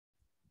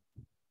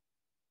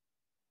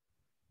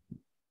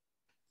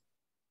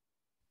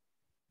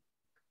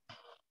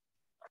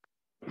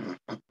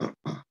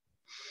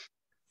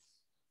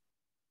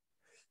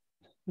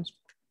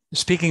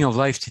Speaking of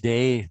Life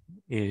today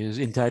is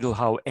entitled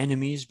How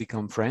Enemies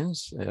Become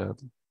Friends,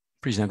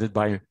 presented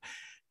by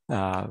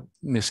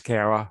Miss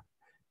Cara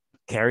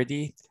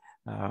Carity,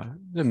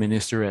 the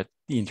minister at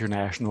the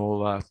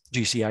international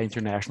GCI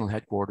International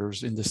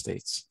headquarters in the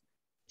States.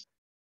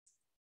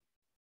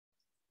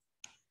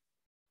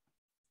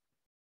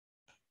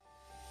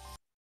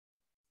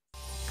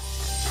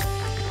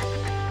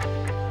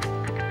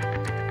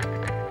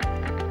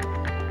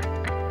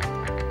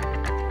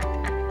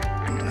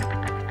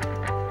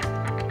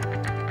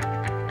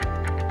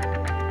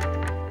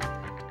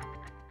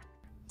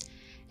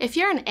 If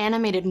you're an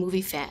animated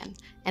movie fan,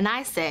 and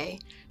I say,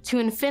 to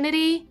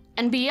infinity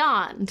and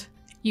beyond,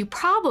 you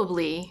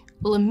probably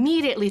will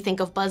immediately think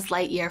of Buzz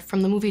Lightyear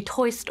from the movie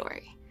Toy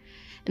Story.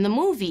 In the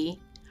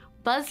movie,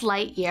 Buzz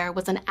Lightyear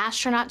was an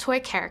astronaut toy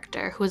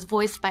character who was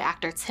voiced by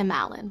actor Tim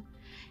Allen.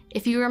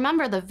 If you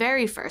remember the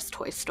very first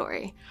Toy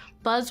Story,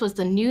 Buzz was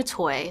the new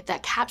toy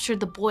that captured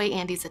the boy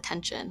Andy's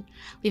attention,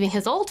 leaving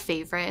his old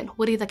favorite,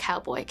 Woody the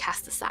Cowboy,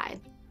 cast aside.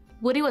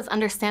 Woody was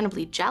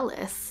understandably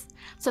jealous,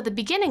 so at the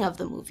beginning of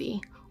the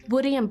movie,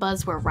 Woody and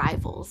Buzz were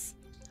rivals.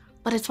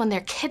 But it's when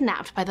they're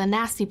kidnapped by the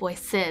nasty boy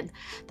Sid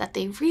that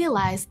they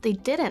realize they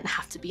didn't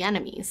have to be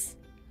enemies.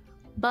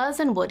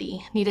 Buzz and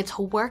Woody needed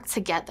to work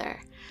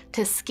together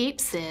to escape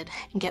Sid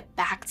and get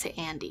back to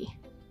Andy.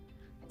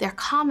 Their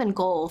common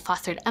goal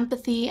fostered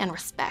empathy and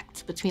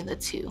respect between the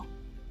two.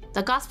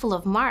 The Gospel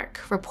of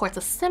Mark reports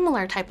a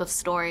similar type of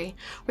story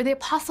where the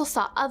apostles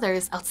saw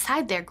others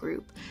outside their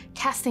group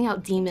casting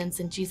out demons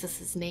in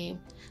Jesus'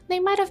 name. They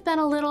might have been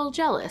a little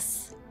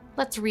jealous.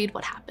 Let's read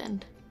what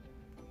happened.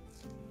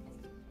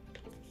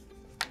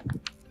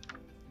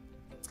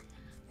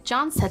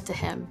 John said to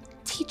him,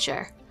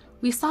 "Teacher,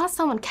 we saw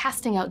someone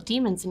casting out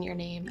demons in your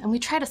name, and we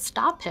tried to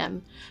stop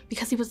him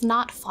because he was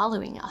not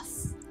following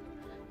us."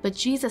 But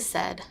Jesus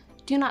said,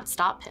 "Do not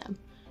stop him,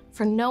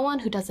 for no one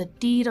who does a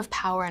deed of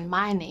power in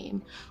my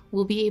name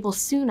will be able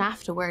soon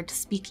afterward to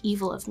speak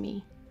evil of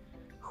me.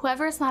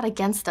 Whoever is not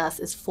against us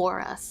is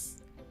for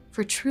us.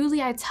 For truly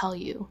I tell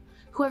you,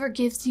 whoever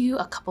gives you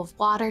a cup of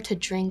water to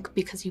drink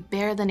because you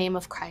bear the name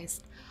of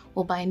Christ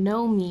will by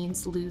no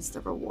means lose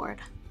the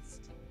reward."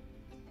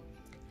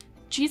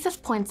 Jesus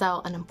points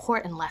out an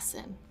important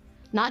lesson,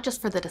 not just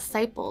for the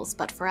disciples,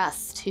 but for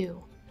us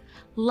too.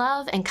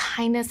 Love and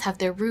kindness have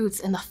their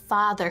roots in the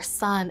Father,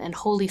 Son, and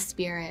Holy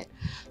Spirit,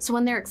 so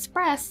when they're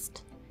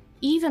expressed,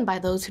 even by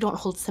those who don't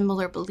hold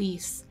similar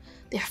beliefs,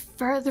 they're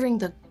furthering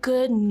the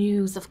good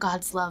news of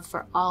God's love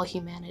for all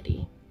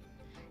humanity.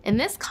 In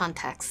this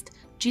context,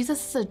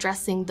 Jesus is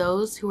addressing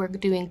those who are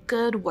doing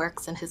good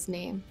works in his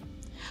name.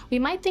 We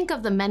might think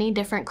of the many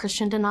different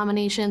Christian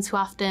denominations who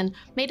often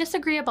may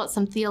disagree about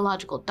some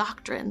theological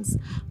doctrines,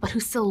 but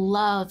who still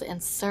love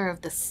and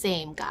serve the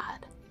same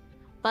God.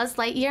 Buzz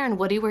Lightyear and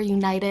Woody were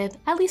united,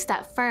 at least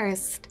at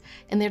first,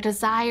 in their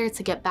desire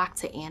to get back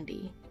to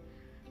Andy.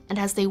 And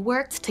as they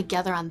worked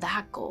together on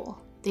that goal,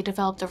 they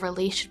developed a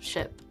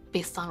relationship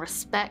based on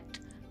respect,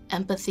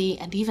 empathy,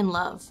 and even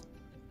love.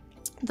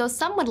 Though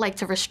some would like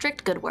to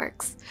restrict good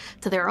works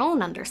to their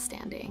own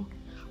understanding,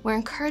 we're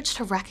encouraged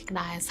to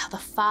recognize how the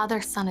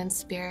Father, Son, and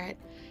Spirit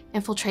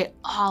infiltrate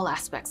all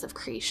aspects of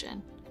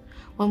creation.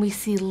 When we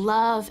see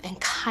love and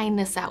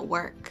kindness at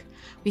work,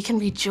 we can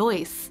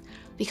rejoice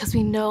because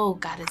we know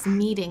God is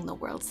meeting the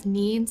world's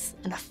needs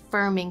and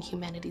affirming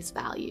humanity's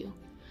value,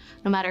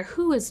 no matter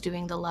who is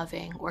doing the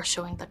loving or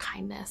showing the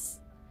kindness.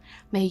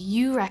 May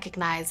you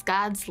recognize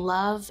God's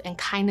love and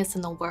kindness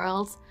in the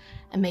world,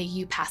 and may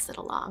you pass it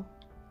along.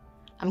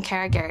 I'm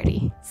Cara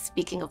Garrity,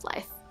 Speaking of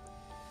Life.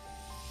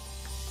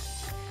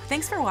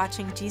 Thanks for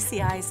watching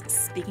GCI's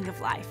Speaking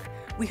of Life.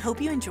 We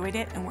hope you enjoyed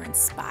it and were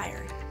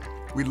inspired.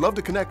 We'd love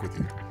to connect with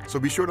you, so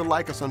be sure to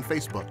like us on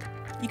Facebook.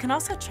 You can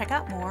also check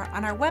out more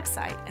on our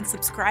website and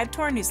subscribe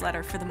to our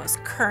newsletter for the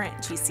most current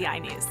GCI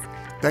news.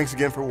 Thanks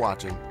again for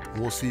watching,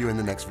 and we'll see you in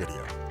the next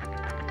video.